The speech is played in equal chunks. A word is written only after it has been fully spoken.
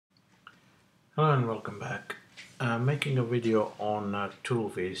Hello and welcome back. Making a video on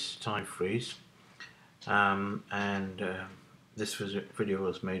Toolwiz Time Freeze, and this video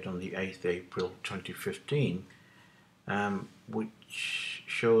was made on the 8th April 2015, which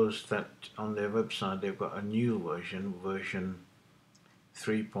shows that on their website they've got a new version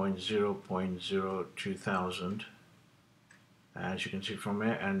 3.0.0.0 as you can see from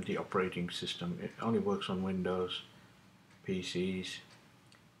here, and the operating system. It only works on Windows, PCs,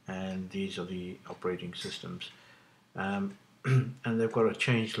 and these are the operating systems. And they've got a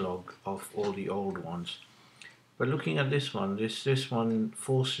change log of all the old ones. But looking at this one, this one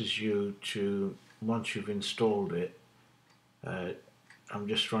forces you to, once you've installed it, I'm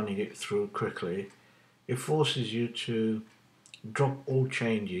just running it through quickly, it forces you to drop all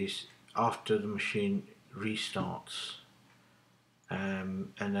changes after the machine restarts.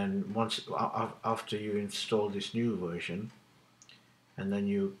 And then once after you install this new version, and then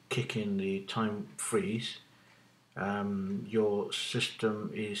you kick in the time freeze, your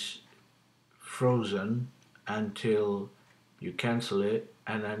system is frozen until you cancel it,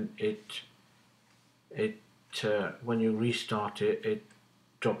 and then when you restart it, it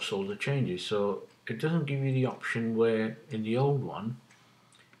drops all the changes. So it doesn't give you the option where in the old one,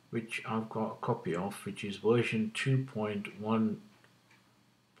 which I've got a copy of, which is version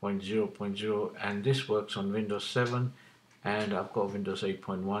 2.1.0.0, and this works on Windows 7, and I've got Windows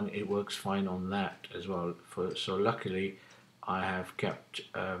 8.1. It works fine on that as well. So luckily I have kept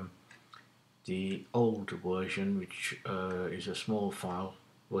the old version, which is a small file,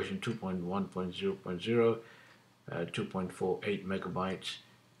 version 2.1.0.0, 2.48 megabytes,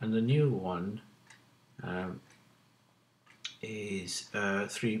 and the new one is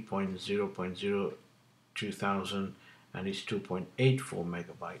 3.0.0.2000, and it's 2.84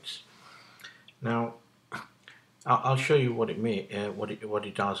 megabytes. Now I'll show you what it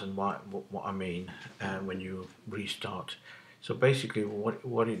does and what I mean when you restart. So basically,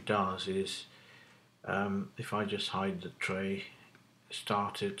 what it does is, if I just hide the tray,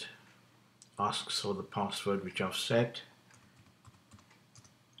 start it, asks for the password which I've set,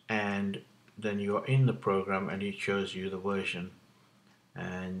 and then you are in the program, and it shows you the version,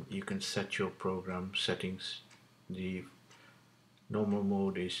 and you can set your program settings. The normal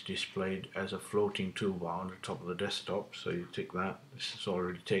mode is displayed as a floating toolbar on the top of the desktop, so you tick that. This is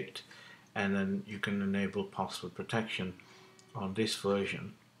already ticked, and then you can enable password protection on this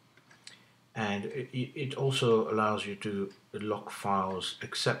version, and it also allows you to lock files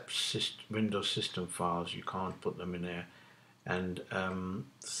except Windows system files. You can't put them in there, and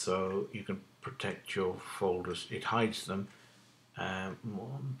so you can protect your folders. It hides them.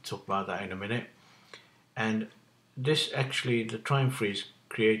 We'll talk about that in a minute. And this actually, the time freeze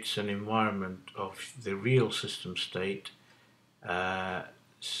creates an environment of the real system state,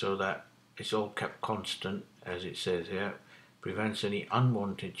 so that it's all kept constant, as it says here, prevents any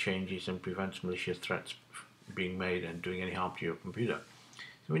unwanted changes and prevents malicious threats being made and doing any harm to your computer.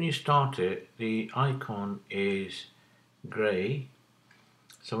 So when you start it, the icon is grey.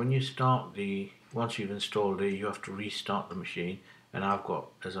 So when you start once you've installed it, you have to restart the machine, and I've got,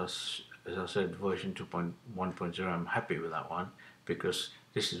 as I said, version 2.1.0. I'm happy with that one because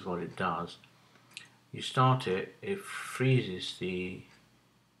this is what it does. You start it, it freezes the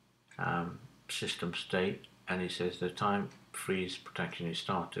system state, and it says the time freeze protection is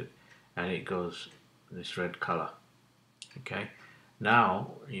started, and it goes this red color. Okay,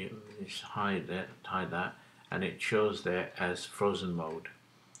 now you just hide that, and it shows there as frozen mode.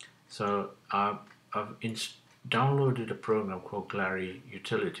 So I've downloaded a program called Glary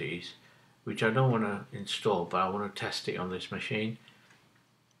Utilities, which I don't want to install, but I want to test it on this machine,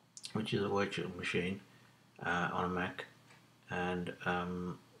 which is a virtual machine on a Mac. And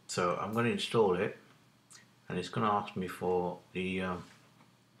so I'm going to install it, and it's going to ask me for the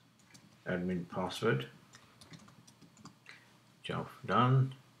admin password, which I've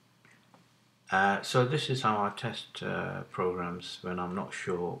done. So this is how I test programs when I'm not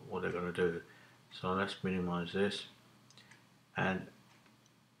sure what they're going to do. So let's minimize this and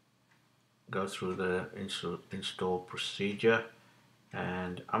go through the install procedure,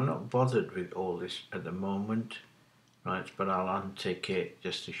 and I'm not bothered with all this at the moment, right, but I'll untick it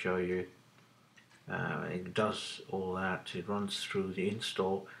just to show you. It does all that, it runs through the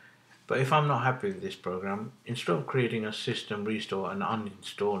install. But if I'm not happy with this program, instead of creating a system restore and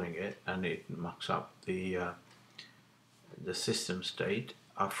uninstalling it, and it mucks up the system state,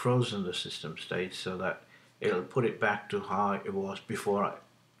 I've frozen the system state so that it'll put it back to how it was before I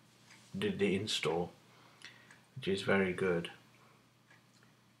did the install, which is very good.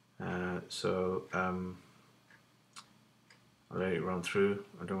 So I'll let it run through.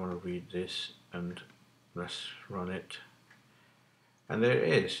 I don't want to read this. and let's run it. And there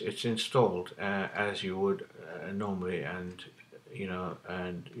it is. It's installed as you would normally, and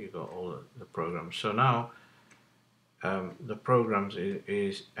and you got all the programs. So now the programs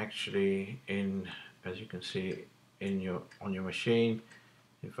is actually in, as you can see, on your machine.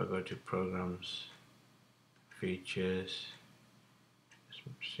 If I go to programs, features,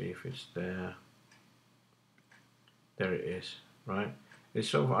 let's see if it's there. There it is, right? It's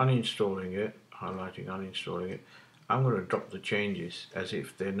sort of uninstalling it, highlighting uninstalling it. I'm going to drop the changes as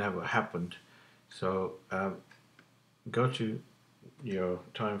if they never happened. So go to your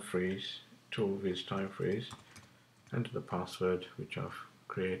time freeze, Toolwiz Time Freeze, enter the password which I've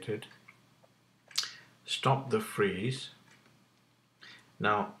created. Stop the freeze.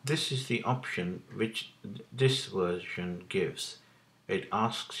 Now this is the option which this version gives. It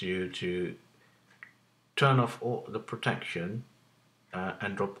asks you to turn off all the protection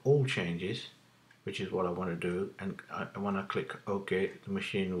and drop all changes, which is what I want to do, and when I click OK, the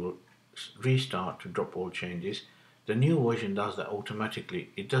machine will restart to drop all changes. The new version does that automatically.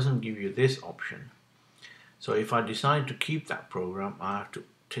 It doesn't give you this option. So if I decide to keep that program, I have to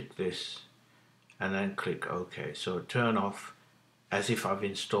tick this and then click OK. So turn off as if I've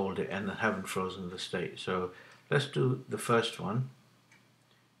installed it and haven't frozen the state. So let's do the first one.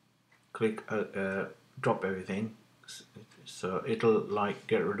 Click drop everything. So it'll like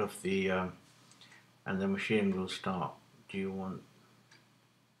get rid of the and the machine will start. Do you want?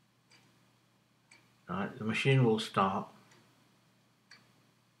 Right, the machine will start.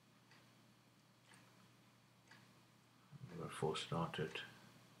 Before started.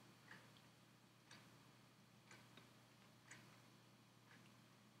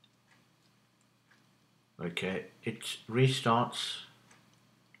 Okay, it restarts,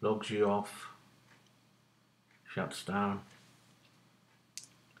 logs you off, shuts down.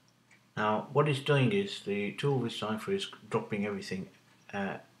 Now what it's doing is the Toolwiz Time Freeze is dropping everything.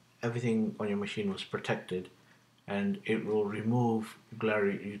 Everything on your machine was protected, and it will remove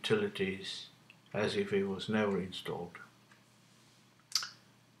glary utilities as if it was never installed.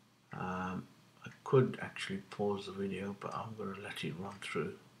 I could actually pause the video, but I'm going to let it run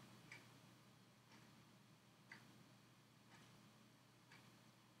through.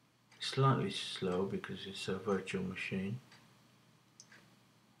 Slightly slow because it's a virtual machine.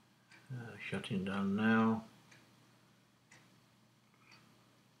 Shutting down now.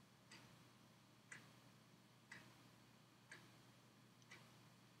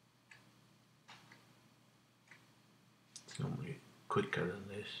 It's normally quicker than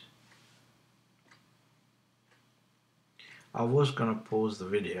this. I was going to pause the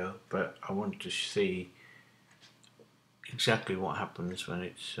video, but I wanted to see exactly what happens when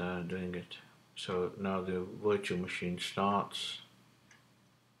it's doing it. So now the virtual machine starts.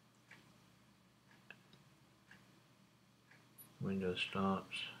 Windows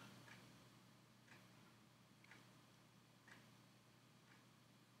starts.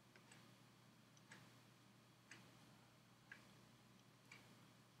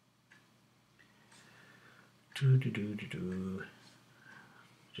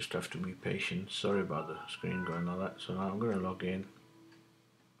 Just have to be patient. Sorry about the screen going like that. So now I'm going to log in.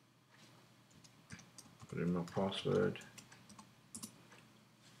 Put in my password.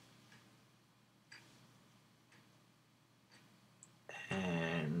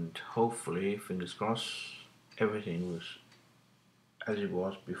 And hopefully, fingers crossed, everything was as it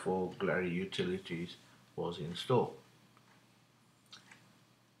was before glary utilities was installed.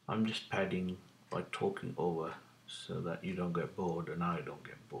 I'm just padding by talking over so that you don't get bored and I don't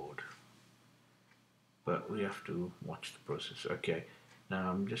get bored. But we have to watch the process. Okay, now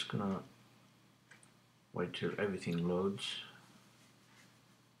I'm just gonna wait till everything loads.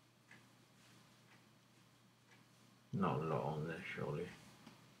 Not a lot on there, surely.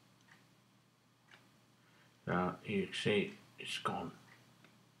 Now you see it's gone.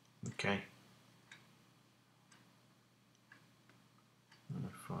 Okay.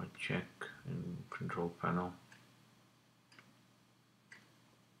 If I check in control panel,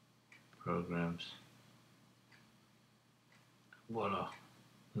 programs, voila,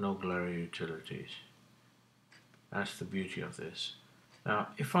 no glary utilities. That's the beauty of this. Now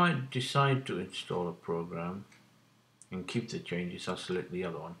if I decide to install a program and keep the changes, I'll select the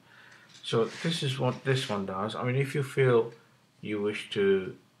other one. So this is what this one does. I mean, if you feel you wish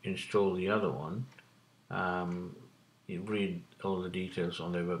to install the other one, you read all the details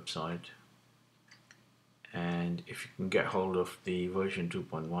on their website, and if you can get hold of the version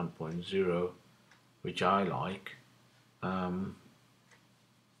 2.1.0, which I like, well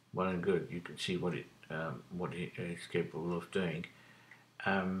and good. You can see what it is capable of doing.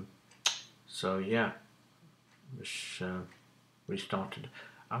 So So yeah, it's restarted.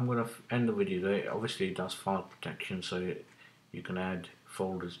 I'm going to end the video there. Obviously it does file protection, so you can add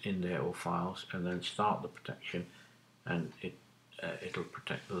folders in there or files, and then start the protection, and it'll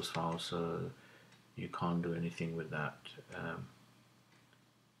protect those files, so you can't do anything with that.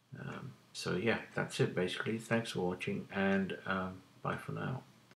 So yeah, that's it basically. Thanks for watching, and bye for now.